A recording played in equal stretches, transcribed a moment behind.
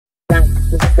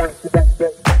Hello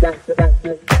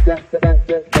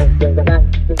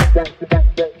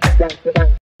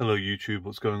YouTube,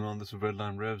 what's going on? This is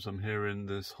Redline Revs. I'm here in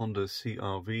this Honda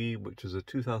CRV, which is a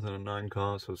 2009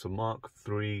 car, so it's a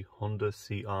Mk3 Honda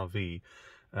CRV.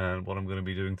 And what I'm going to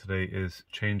be doing today is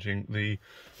changing the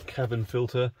cabin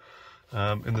filter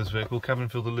in this vehicle. Cabin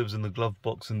filter lives in the glove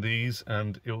box in these,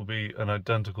 and it will be an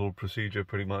identical procedure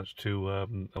pretty much to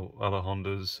other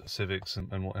Hondas, Civics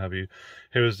and what have you.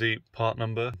 Here is the part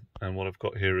number, and what I've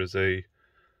got here is a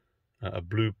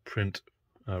blueprint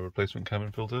replacement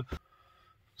cabin filter.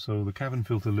 So the cabin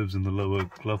filter lives in the lower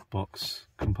glove box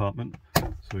compartment,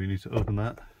 so you need to open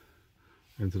that,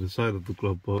 and to the side of the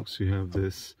glove box you have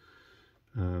this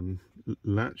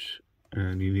latch,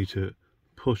 and you need to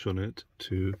push on it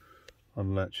to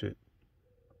unlatch it.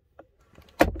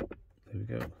 There we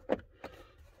go.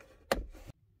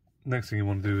 Next thing you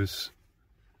want to do is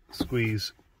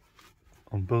squeeze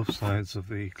on both sides of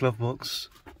the glove box,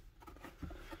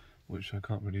 which I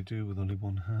can't really do with only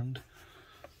one hand.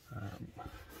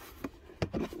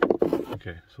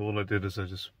 Okay, so all I did is I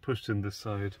just pushed in this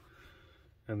side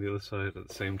and the other side at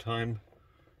the same time,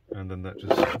 and then that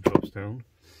just drops down.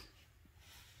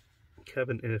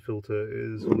 Cabin air filter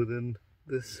is within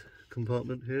this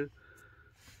compartment here.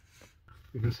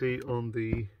 You can see on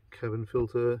the cabin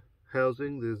filter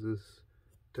housing there's this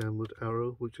downward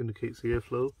arrow which indicates the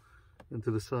airflow, and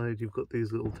to the side you've got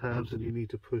these little tabs, and you need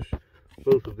to push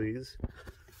both of these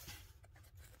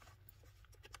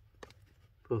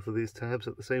tabs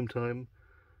at the same time,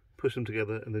 push them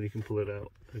together, and then you can pull it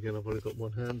out. Again, I've only got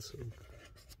one hand, so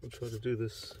I'll try to do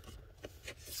this.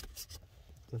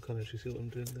 I can't actually see what I'm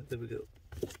doing there. There we go.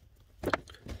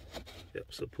 Yep,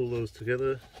 so pull those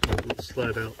together, and it'll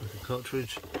slide out like a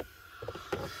cartridge.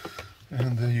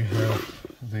 And there you have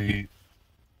the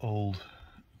old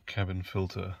cabin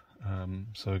filter.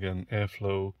 So again,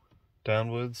 airflow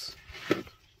downwards.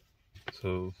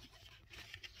 So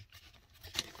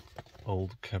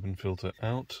old cabin filter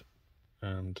out,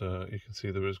 and you can see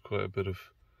there is quite a bit of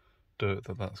dirt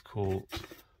that's caught,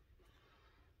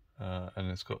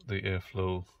 and it's got the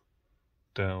airflow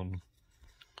down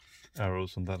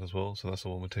arrows on that as well, so that's the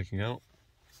one we're taking out.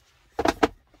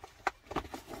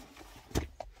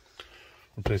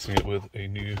 Replacing it with a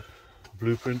new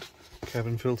blueprint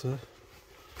cabin filter.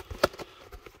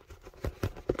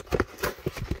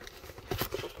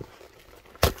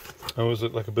 I always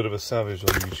look like a bit of a savage on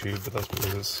YouTube, but that's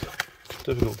because it's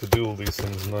difficult to do all these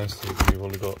things nicely when you've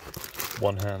only got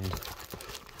one hand.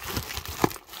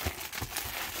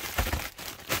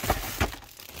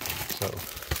 So,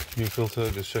 new filter,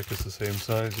 just check it's the same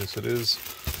size. Yes it is.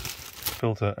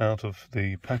 Filter out of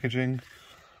the packaging.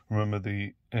 Remember,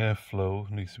 the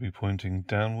airflow needs to be pointing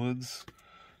downwards.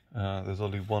 There's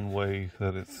only one way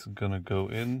that it's going to go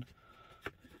in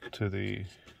to the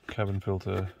cabin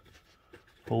filter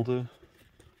holder.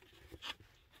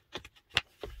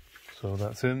 So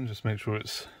that's in. Just make sure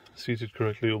it's seated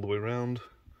correctly all the way around.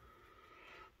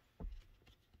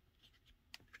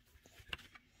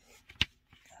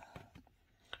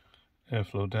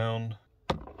 Airflow down.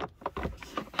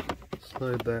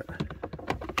 Slide that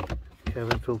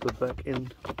cabin filter back in.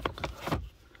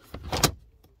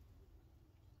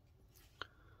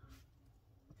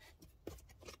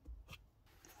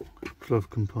 Glove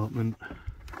compartment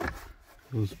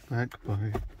goes back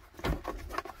by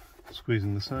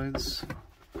squeezing the sides.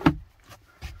 I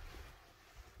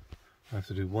have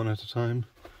to do one at a time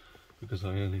because I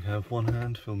only have one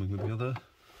hand filming with the other.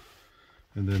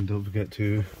 And then don't forget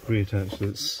to reattach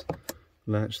this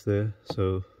latch there.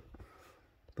 So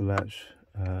the latch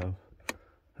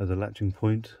has a latching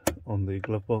point on the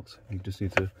glove box. You just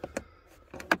need to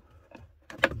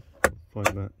find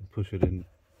that and push it in,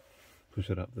 push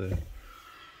it up there.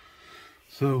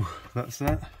 So that's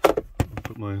that. I'll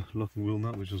put my locking wheel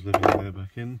nut, which was living in there,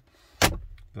 back in.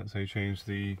 That's how you change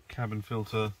the cabin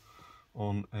filter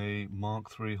on a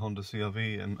Mk3 Honda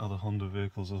CRV and other Honda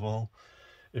vehicles as well.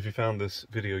 If you found this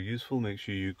video useful, make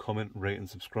sure you comment, rate and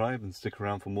subscribe, and stick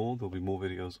around for more. There'll be more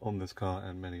videos on this car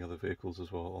and many other vehicles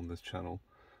as well on this channel.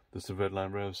 This is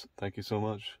Redline Revs. Thank you so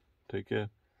much. Take care.